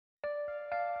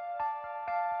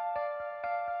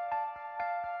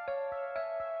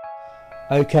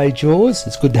Okay Jaws,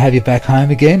 it's good to have you back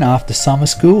home again after summer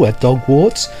school at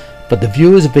Dogwarts, but the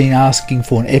viewers have been asking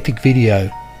for an epic video.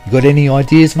 You got any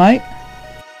ideas, mate?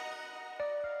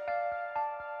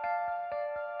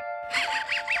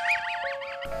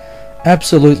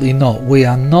 Absolutely not. We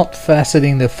are not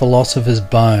faceting the Philosopher's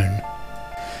Stone.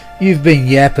 You've been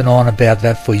yapping on about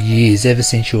that for years, ever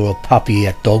since you were a puppy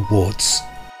at Dogwarts.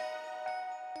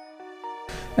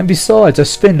 And besides, I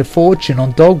spend a fortune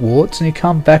on Dogwarts and you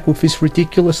come back with this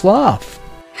ridiculous laugh.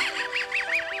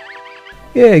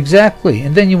 Yeah, exactly.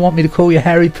 And then you want me to call you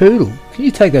Harry Poodle. Can you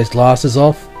take those glasses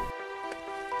off?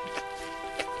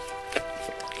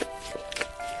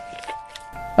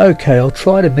 Okay, I'll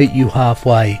try to meet you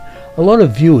halfway. A lot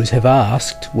of viewers have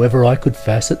asked whether I could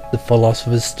facet the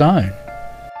Philosopher's Stone.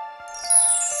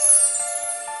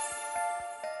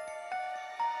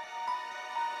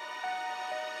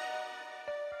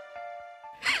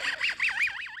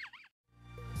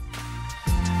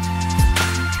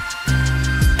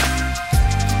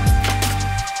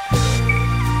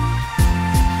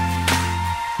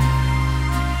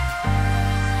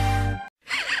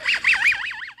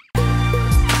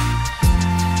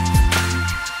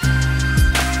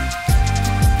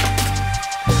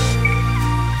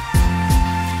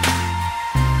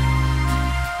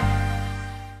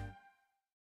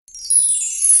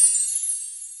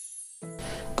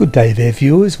 Good day there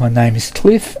viewers, my name is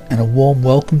Cliff and a warm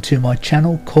welcome to my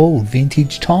channel called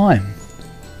Vintage Time.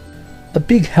 A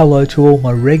big hello to all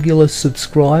my regular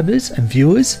subscribers and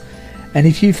viewers, and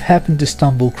if you've happened to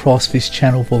stumble across this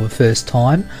channel for the first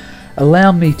time,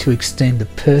 allow me to extend a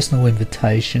personal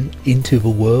invitation into the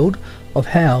world of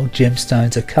how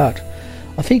gemstones are cut.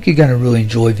 I think you're going to really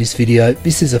enjoy this video.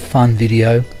 This is a fun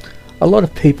video. A lot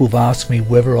of people have asked me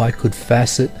whether I could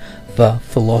facet the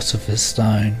Philosopher's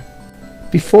Stone.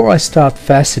 Before I start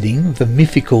faceting the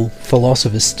mythical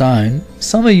Philosopher's Stone,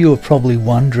 some of you are probably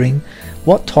wondering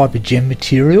what type of gem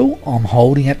material I'm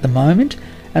holding at the moment,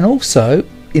 and also,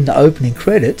 in the opening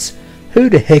credits, who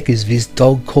the heck is this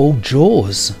dog called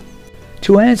Jaws?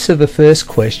 To answer the first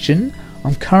question,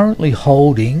 I'm currently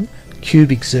holding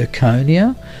cubic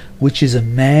zirconia, which is a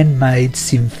man-made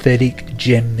synthetic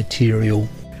gem material.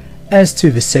 As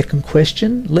to the second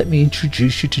question, let me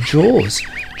introduce you to Jaws.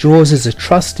 Jaws is a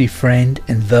trusty friend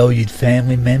and valued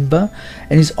family member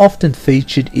and is often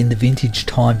featured in the Vintage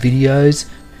Time videos.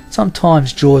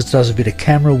 Sometimes Jaws does a bit of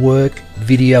camera work,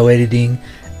 video editing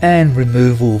and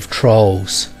removal of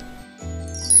trolls.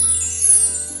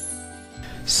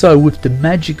 So with the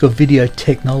magic of video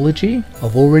technology,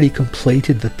 I've already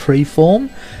completed the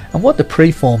preform, and what the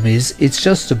preform is, it's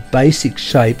just a basic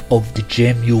shape of the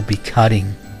gem you'll be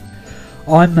cutting.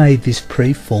 I made this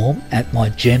preform at my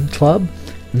gem club,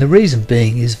 and the reason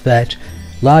being is that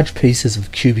large pieces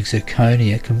of cubic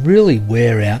zirconia can really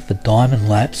wear out the diamond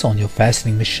laps on your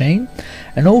faceting machine,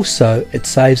 and also it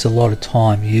saves a lot of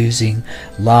time using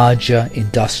larger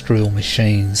industrial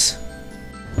machines.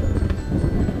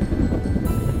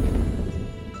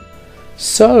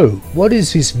 So, what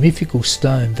is this mythical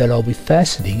stone that I'll be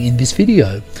faceting in this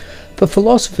video? The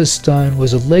Philosopher's Stone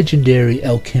was a legendary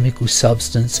alchemical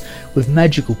substance with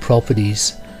magical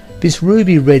properties. This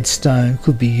ruby red stone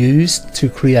could be used to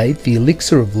create the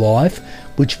elixir of life,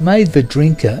 which made the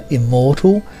drinker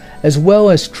immortal, as well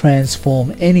as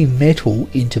transform any metal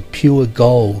into pure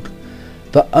gold.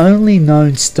 The only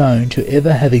known stone to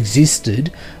ever have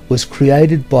existed was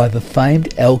created by the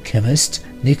famed alchemist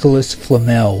Nicholas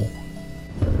Flamel.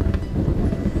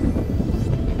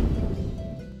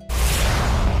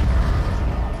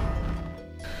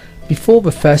 Before the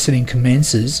faceting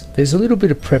commences, there's a little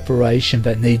bit of preparation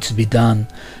that needs to be done.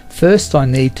 First I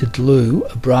need to glue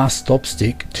a brass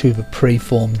stopstick to the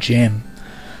preformed gem.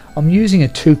 I'm using a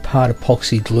 2-part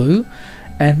epoxy glue,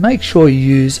 and make sure you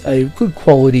use a good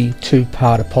quality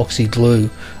 2-part epoxy glue.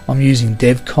 I'm using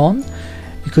DevCon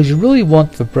because you really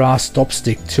want the brass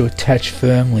stopstick to attach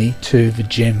firmly to the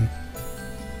gem.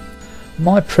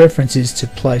 My preference is to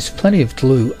place plenty of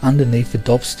glue underneath the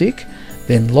dopstick,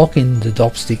 then lock in the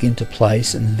dopstick into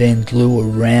place and then glue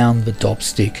around the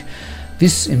dopstick.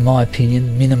 This, in my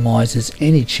opinion, minimises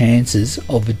any chances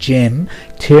of the gem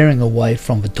tearing away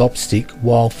from the dopstick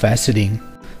while faceting.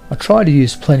 I try to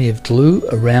use plenty of glue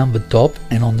around the dop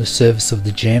and on the surface of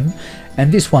the gem,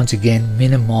 and this once again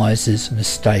minimises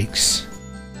mistakes.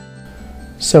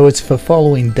 So it's the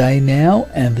following day now,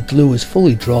 and the glue is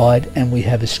fully dried and we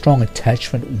have a strong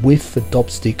attachment with the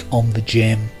dopstick on the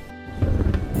gem.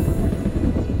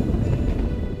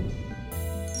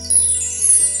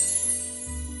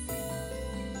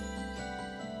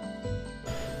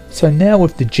 So now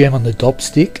with the gem on the dop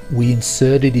stick, we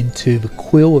insert it into the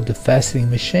quill of the faceting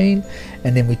machine,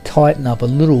 and then we tighten up a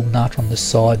little nut on the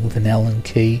side with an Allen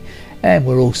key, and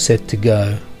we're all set to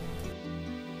go.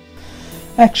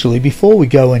 Actually, before we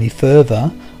go any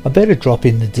further, I better drop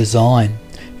in the design.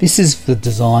 This is the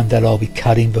design that I'll be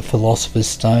cutting the Philosopher's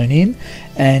Stone in,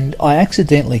 and I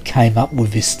accidentally came up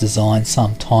with this design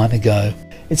some time ago.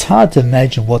 It's hard to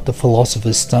imagine what the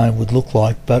Philosopher's Stone would look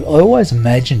like, but I always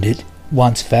imagined it,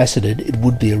 once faceted, it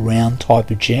would be a round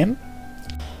type of gem.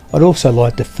 I'd also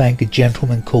like to thank a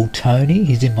gentleman called Tony.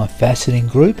 He's in my faceting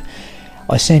group.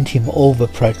 I sent him all the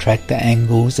protractor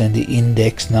angles and the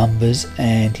index numbers,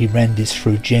 and he ran this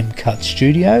through GemCut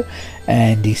Studio,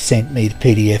 and he sent me the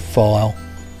PDF file.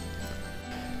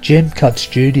 GemCut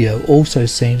Studio also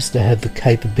seems to have the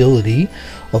capability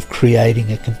of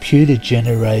creating a computer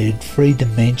generated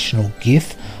three-dimensional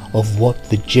GIF of what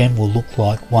the gem will look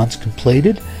like once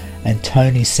completed, and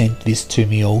Tony sent this to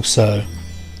me also.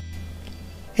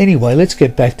 Anyway, let's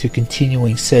get back to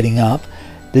continuing setting up.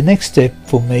 The next step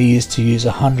for me is to use a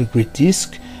 100 grit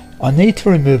disc. I need to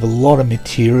remove a lot of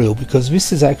material because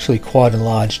this is actually quite a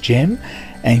large gem,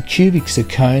 and cubic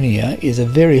zirconia is a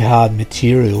very hard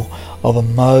material of a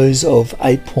Mohs of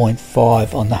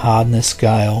 8.5 on the hardness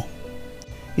scale.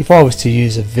 If I was to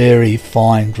use a very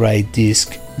fine grade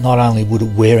disc, not only would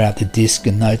it wear out the disc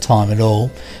in no time at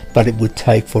all, but it would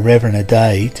take forever and a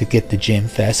day to get the gem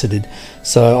faceted.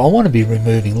 So I want to be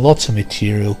removing lots of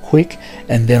material quick,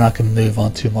 and then I can move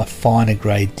on to my finer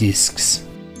grade discs.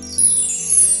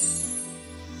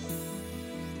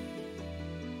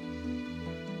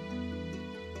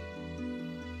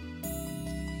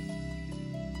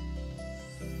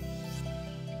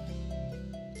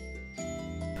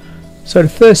 So the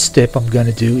first step I'm going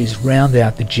to do is round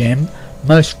out the gem.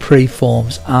 Most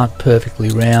preforms aren't perfectly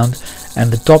round, and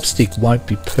the dop stick won't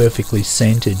be perfectly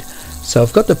centered. So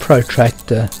I've got the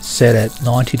protractor set at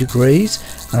 90 degrees,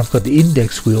 and I've got the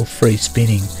index wheel free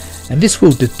spinning, and this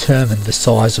will determine the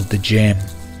size of the gem.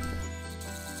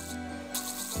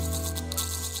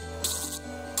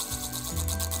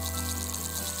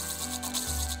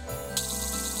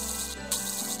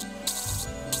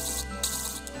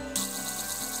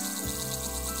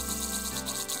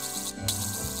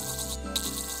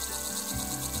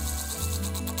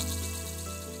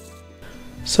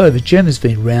 So the gem has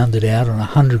been rounded out on a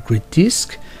 100 grit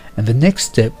disc, and the next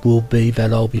step will be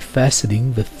that I'll be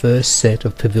faceting the first set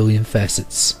of pavilion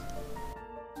facets.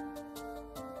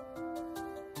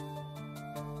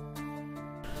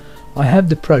 I have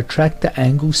the protractor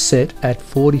angle set at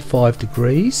 45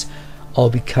 degrees. I'll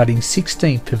be cutting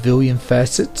 16 pavilion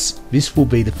facets. This will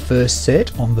be the first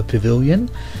set on the pavilion,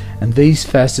 and these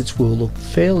facets will look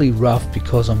fairly rough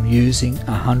because I'm using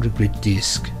a 100 grit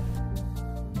disc.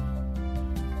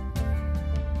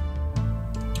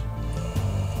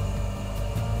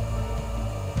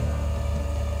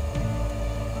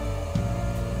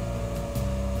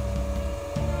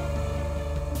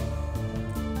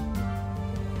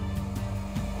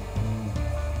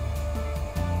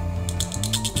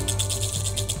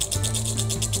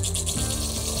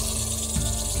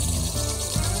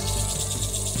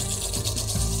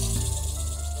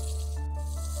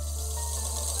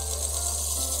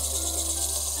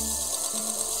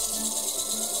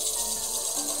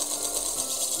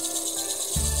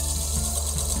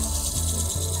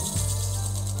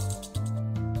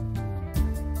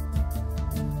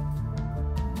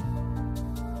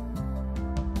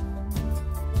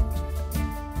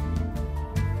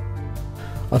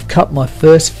 I've cut my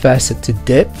first facet to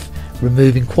depth,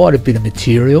 removing quite a bit of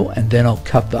material, and then I'll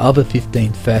cut the other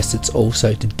 15 facets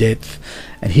also to depth.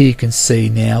 And here you can see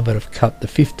now that I've cut the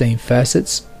 15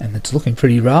 facets, and it's looking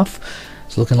pretty rough.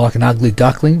 It's looking like an ugly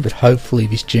duckling, but hopefully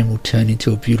this gem will turn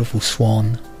into a beautiful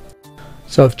swan.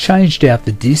 So I've changed out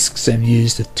the discs and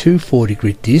used a 240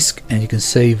 grit disc, and you can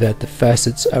see that the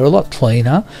facets are a lot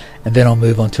cleaner, and then I'll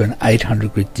move on to an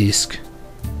 800 grit disc.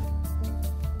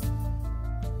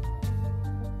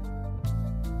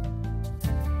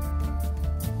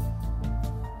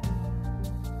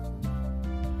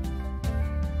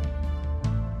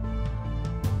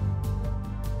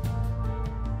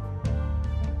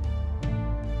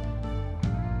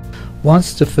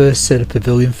 Once the first set of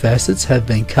pavilion facets have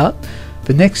been cut,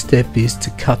 the next step is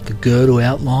to cut the girdle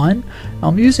outline.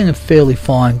 I'm using a fairly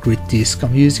fine grit disc.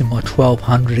 I'm using my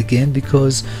 1200 again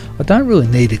because I don't really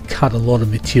need to cut a lot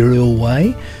of material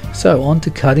away. So on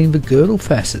to cutting the girdle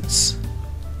facets.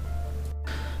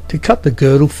 To cut the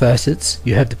girdle facets,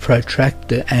 you have the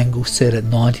protractor angle set at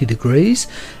 90 degrees,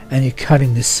 and you're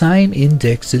cutting the same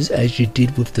indexes as you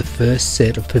did with the first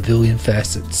set of pavilion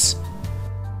facets.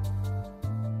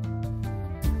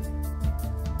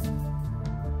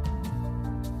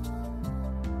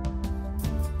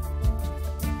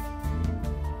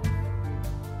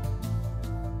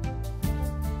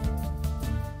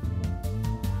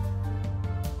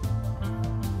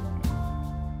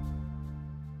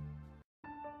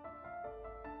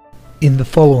 In the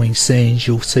following scenes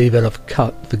you'll see that I've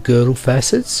cut the girdle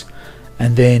facets,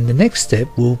 and then the next step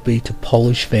will be to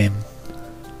polish them.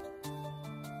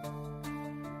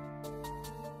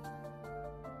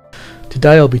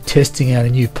 Today I'll be testing out a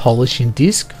new polishing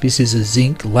disc. This is a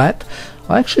zinc lap.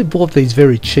 I actually bought these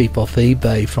very cheap off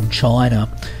eBay from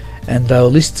China, and they were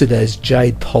listed as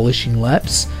jade polishing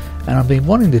laps, and I've been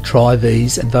wanting to try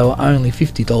these, and they were only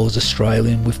 $50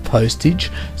 Australian with postage,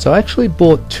 so I actually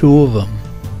bought 2 of them.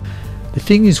 The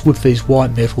thing is, with these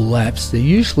white metal laps, they're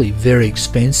usually very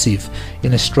expensive.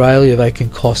 In Australia they can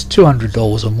cost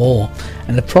 $200 or more,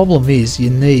 and the problem is you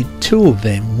need 2 of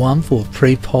them, one for a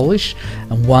pre-polish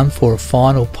and one for a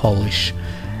final polish.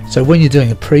 So when you're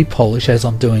doing a pre-polish, as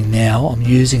I'm doing now, I'm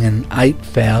using an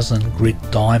 8000 grit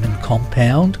diamond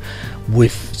compound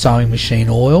with sewing machine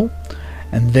oil,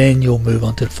 and then you'll move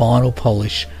on to the final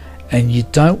polish. And you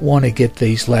don't want to get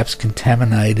these laps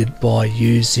contaminated by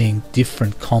using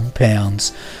different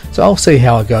compounds. So I'll see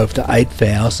how I go with the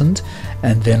 8000,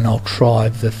 and then I'll try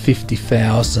the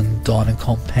 50,000 diamond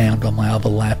compound on my other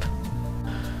lap.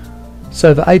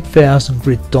 So the 8000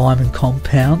 grit diamond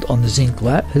compound on the zinc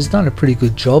lap has done a pretty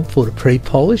good job for the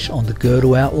pre-polish on the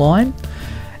girdle outline.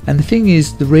 And the thing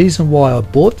is, the reason why I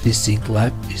bought this zinc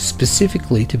lap is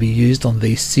specifically to be used on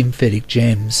these synthetic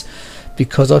gems,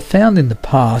 because I found in the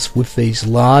past with these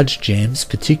large gems,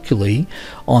 particularly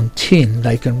on tin,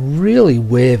 they can really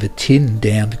wear the tin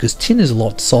down, because tin is a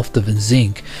lot softer than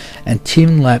zinc, and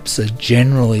tin laps are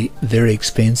generally very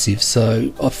expensive,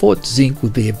 so I thought zinc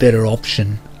would be a better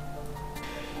option.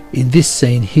 In this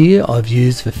scene here I've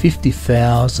used the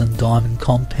 50,000 diamond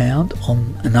compound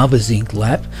on another zinc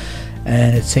lap,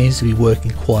 and it seems to be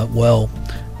working quite well.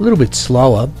 A little bit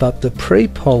slower, but the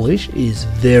pre-polish is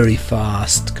very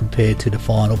fast compared to the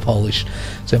final polish.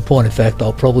 So in point of fact,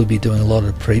 I'll probably be doing a lot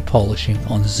of pre-polishing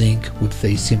on zinc with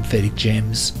these synthetic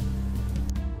gems.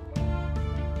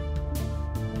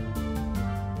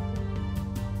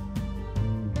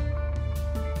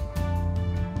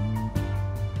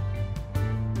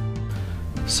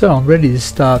 So I'm ready to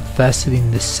start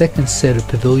faceting the second set of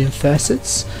pavilion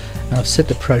facets. And I've set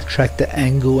the protractor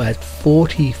angle at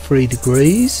 43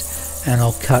 degrees, and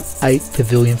I'll cut 8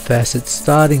 pavilion facets,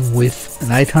 starting with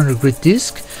an 800 grit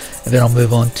disc, and then I'll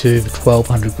move on to the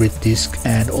 1200 grit disc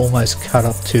and almost cut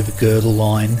up to the girdle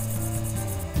line.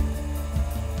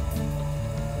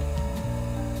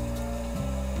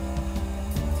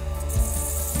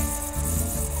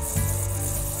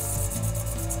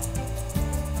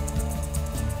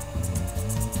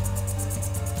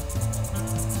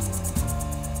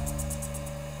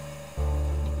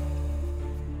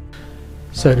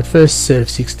 So the first set of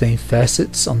 16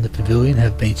 facets on the pavilion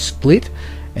have been split,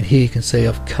 and here you can see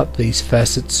I've cut these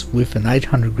facets with an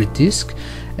 800 grit disc,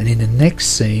 and in the next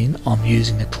scene I'm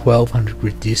using a 1200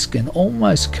 grit disc and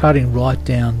almost cutting right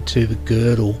down to the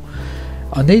girdle.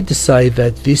 I need to say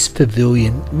that this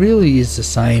pavilion really is the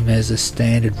same as a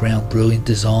standard round brilliant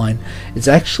design. It's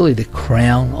actually the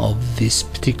crown of this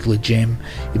particular gem,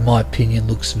 in my opinion,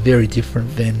 looks very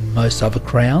different than most other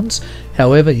crowns.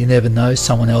 However, you never know,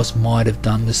 someone else might have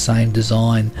done the same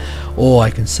design. All I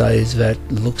can say is that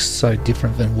it looks so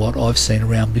different than what I've seen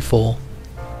around before.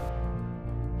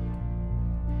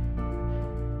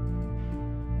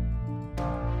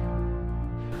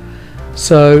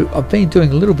 So I've been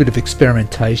doing a little bit of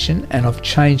experimentation, and I've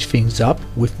changed things up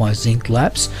with my zinc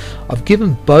laps. I've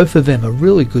given both of them a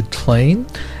really good clean,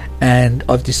 and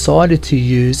I've decided to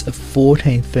use a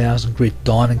 14,000 grit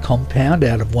diamond compound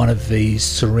out of one of these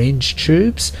syringe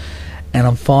tubes, and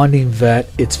I'm finding that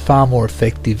it's far more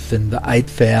effective than the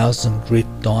 8,000 grit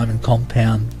diamond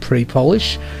compound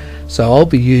pre-polish. So I'll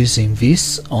be using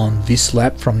this on this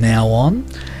lap from now on.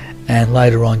 And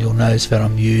later on you'll notice that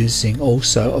I'm using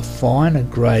also a finer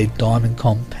grade diamond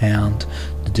compound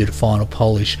to do the final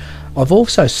polish. I've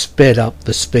also sped up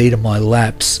the speed of my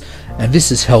laps, and this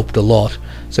has helped a lot.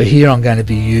 So here I'm going to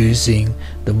be using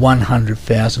the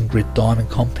 100,000 grit diamond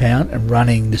compound and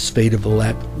running the speed of the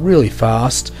lap really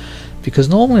fast, because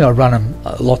normally I run them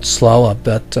a lot slower,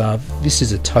 but this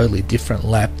is a totally different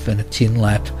lap than a tin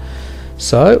lap.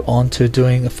 So on to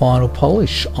doing a final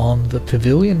polish on the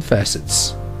pavilion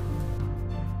facets.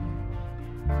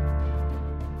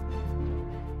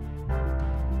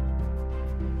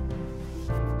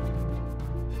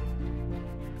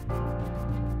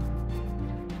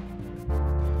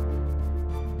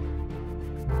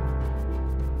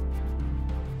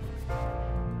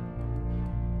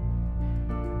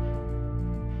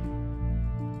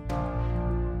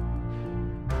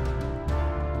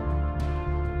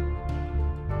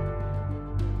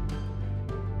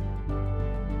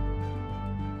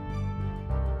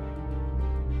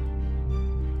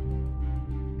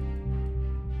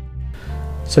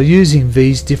 So using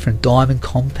these different diamond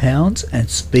compounds and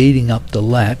speeding up the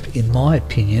lap, in my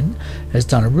opinion, has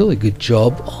done a really good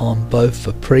job on both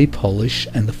the pre-polish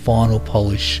and the final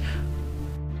polish.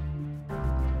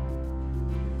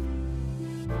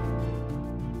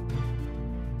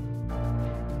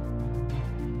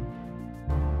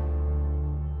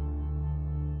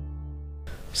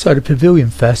 So the pavilion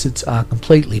facets are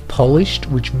completely polished,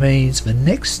 which means the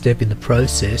next step in the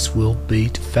process will be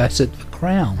to facet the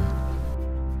crown.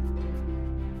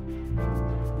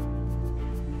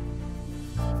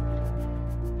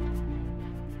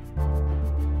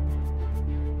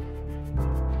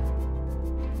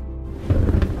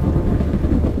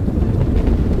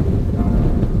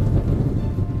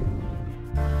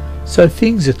 So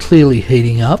things are clearly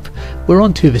heating up. We're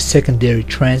on to the secondary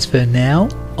transfer now.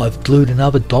 I've glued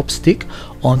another dop stick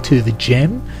onto the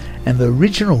gem, and the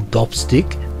original dop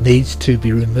stick needs to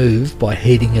be removed by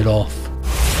heating it off.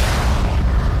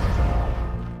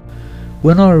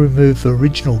 When I remove the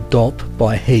original dop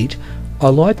by heat, I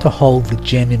like to hold the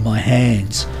gem in my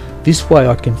hands. This way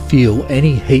I can feel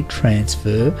any heat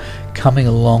transfer coming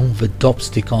along the dop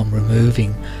stick I'm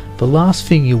removing. The last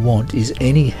thing you want is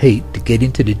any heat to get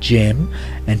into the gem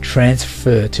and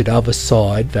transfer to the other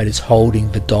side that is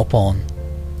holding the dop on.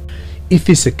 If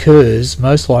this occurs,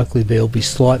 most likely there will be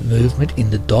slight movement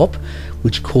in the dop,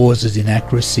 which causes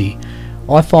inaccuracy.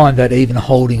 I find that even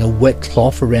holding a wet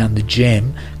cloth around the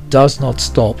gem does not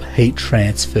stop heat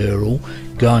transfer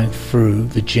going through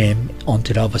the gem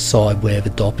onto the other side where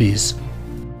the dop is.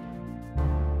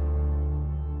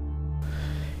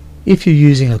 If you're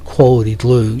using a quality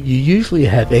glue, you usually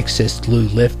have excess glue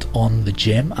left on the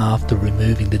gem after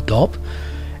removing the dop,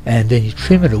 and then you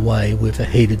trim it away with a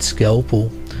heated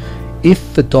scalpel.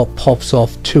 If the dop pops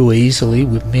off too easily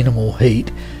with minimal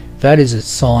heat, that is a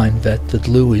sign that the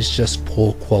glue is just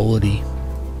poor quality.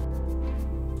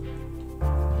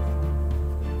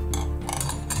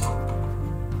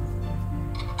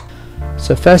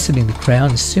 So faceting the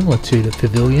crown is similar to the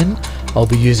pavilion. I'll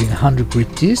be using a 100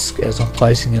 grit disc as I'm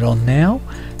placing it on now.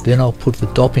 Then I'll put the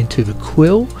dop into the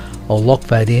quill. I'll lock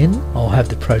that in. I'll have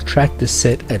the protractor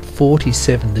set at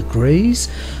 47 degrees.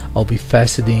 I'll be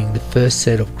faceting the first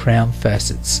set of crown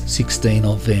facets, 16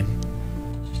 of them.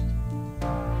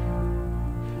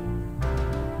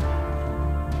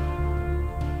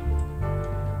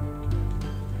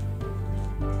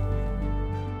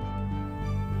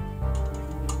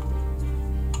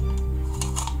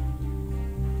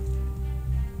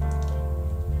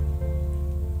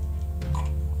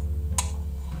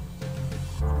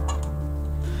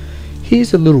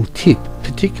 Here's a little tip,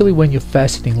 particularly when you're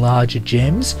faceting larger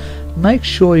gems. Make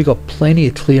sure you've got plenty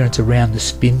of clearance around the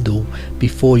spindle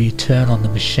before you turn on the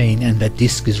machine and that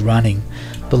disc is running.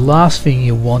 The last thing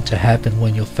you want to happen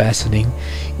when you're faceting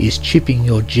is chipping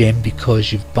your gem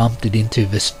because you've bumped it into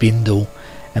the spindle.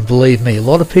 And believe me, a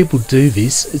lot of people do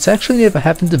this. It's actually never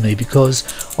happened to me because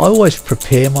I always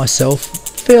prepare myself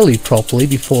fairly properly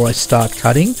before I start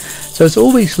cutting. So it's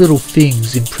all these little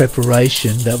things in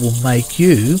preparation that will make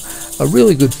you a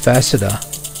really good faceter.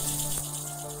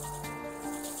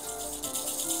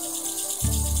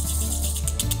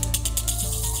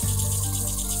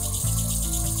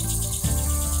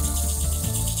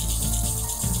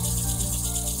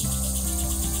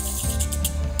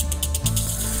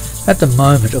 At the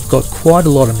moment I've got quite a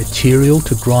lot of material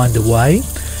to grind away,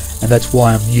 and that's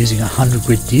why I'm using a 100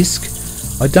 grit disc.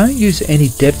 I don't use any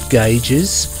depth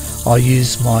gauges. I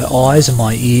use my eyes and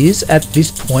my ears. At this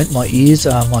point my ears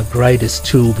are my greatest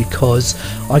tool because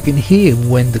I can hear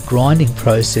when the grinding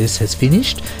process has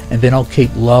finished, and then I'll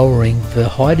keep lowering the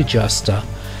height adjuster.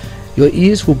 Your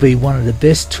ears will be one of the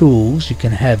best tools you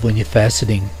can have when you're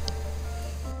faceting.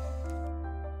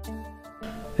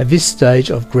 At this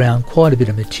stage I've ground quite a bit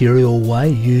of material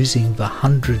away using the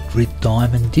 100 grit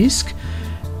diamond disc.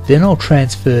 Then I'll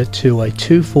transfer to a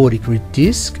 240 grit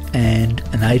disc and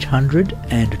an 800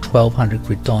 and a 1200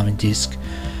 grit diamond disc.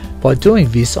 By doing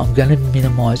this I'm going to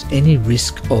minimise any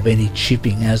risk of any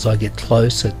chipping as I get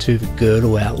closer to the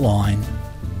girdle outline.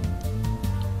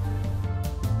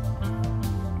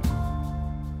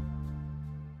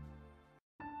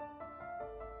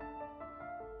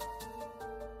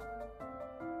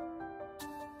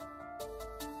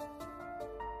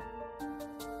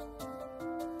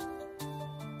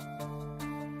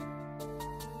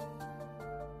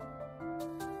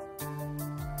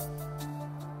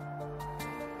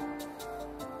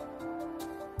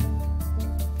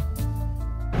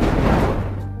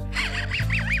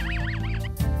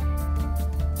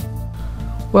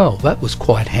 Well, that was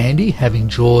quite handy, having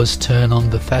Jaws turn on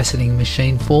the faceting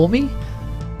machine for me.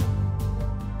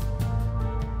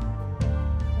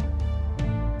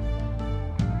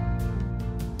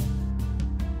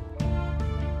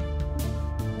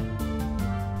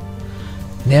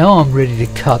 Now I'm ready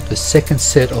to cut the second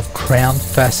set of crown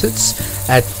facets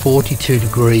at 42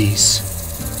 degrees.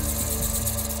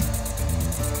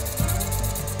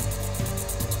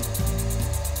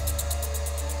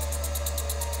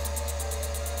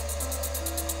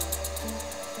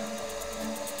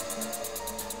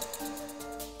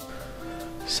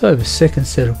 So the second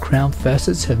set of crown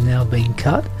facets have now been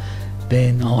cut.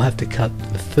 Then I'll have to cut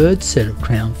the third set of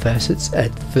crown facets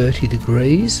at 30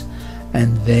 degrees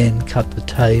and then cut the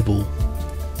table.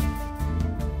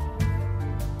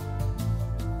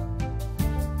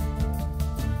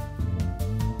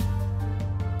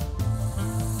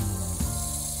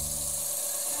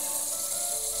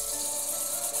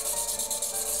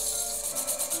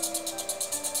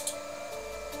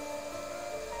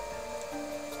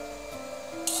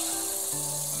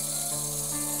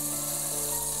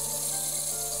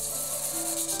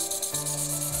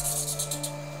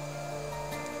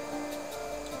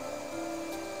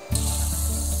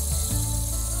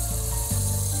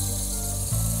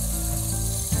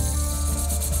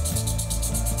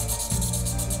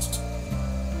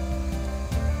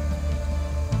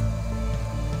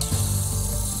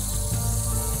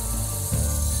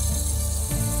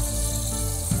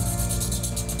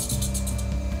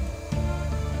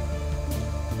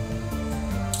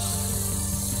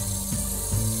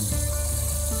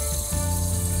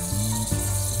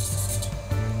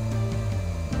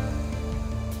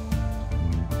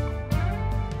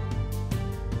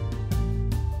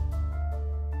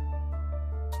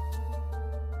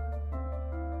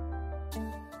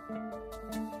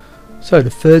 So the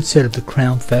third set of the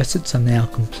crown facets are now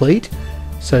complete.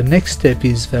 So next step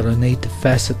is that I need to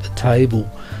facet the table.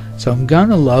 So I'm going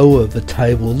to lower the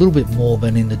table a little bit more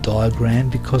than in the diagram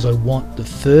because I want the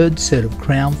third set of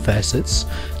crown facets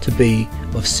to be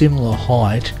of similar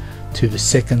height to the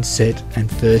second set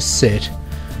and first set.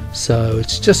 So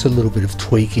it's just a little bit of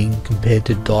tweaking compared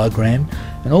to the diagram,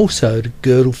 and also the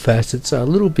girdle facets are a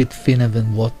little bit thinner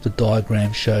than what the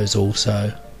diagram shows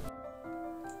also.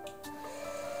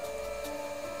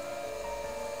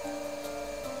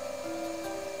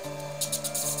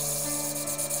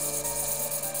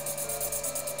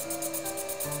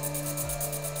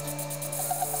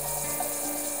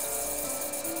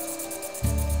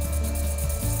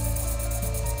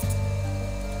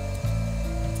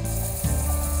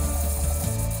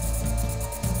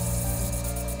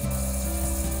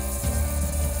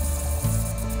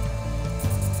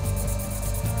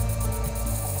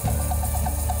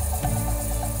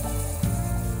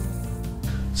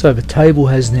 So the table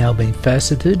has now been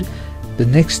faceted. The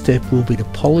next step will be to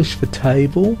polish the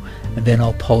table, and then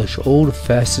I'll polish all the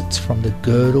facets from the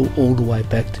girdle all the way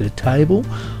back to the table.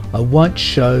 I won't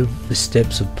show the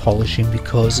steps of polishing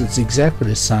because it's exactly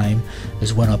the same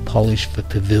as when I polished the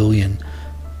pavilion.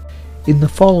 In the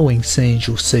following scenes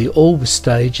you'll see all the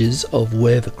stages of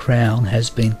where the crown has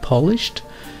been polished,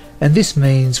 and this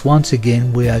means once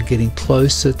again we are getting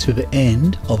closer to the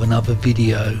end of another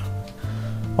video.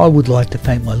 I would like to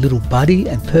thank my little buddy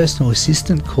and personal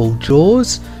assistant called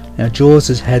Jaws. Now Jaws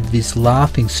has had this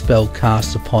laughing spell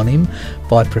cast upon him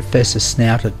by Professor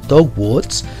Snout at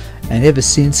Dogwarts, and ever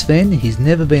since then he's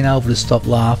never been able to stop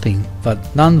laughing.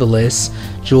 But nonetheless,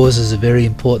 Jaws is a very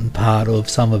important part of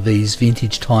some of these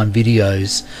vintage time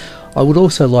videos. I would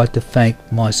also like to thank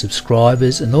my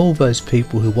subscribers and all those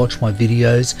people who watch my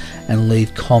videos and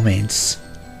leave comments.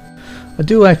 I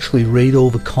do actually read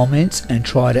all the comments and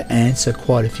try to answer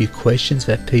quite a few questions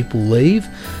that people leave.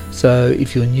 So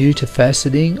if you're new to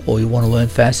faceting or you want to learn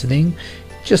faceting,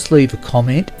 just leave a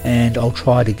comment and I'll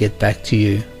try to get back to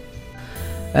you.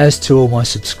 As to all my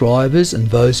subscribers and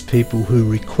those people who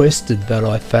requested that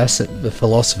I facet the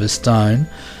Philosopher's Stone,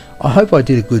 I hope I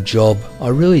did a good job. I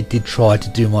really did try to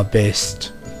do my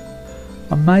best.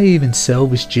 I may even sell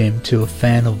this gem to a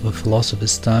fan of the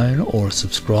Philosopher's Stone or a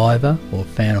subscriber or a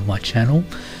fan of my channel,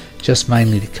 just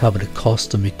mainly to cover the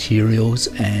cost of materials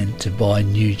and to buy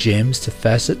new gems to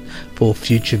facet for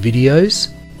future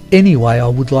videos. Anyway, I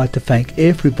would like to thank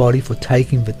everybody for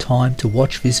taking the time to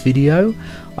watch this video.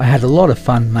 I had a lot of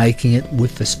fun making it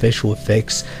with the special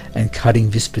effects and cutting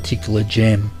this particular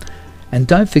gem. And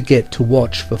don't forget to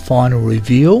watch the final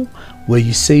reveal where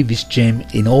you see this gem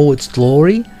in all its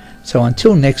glory. So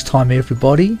until next time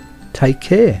everybody, take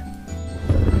care.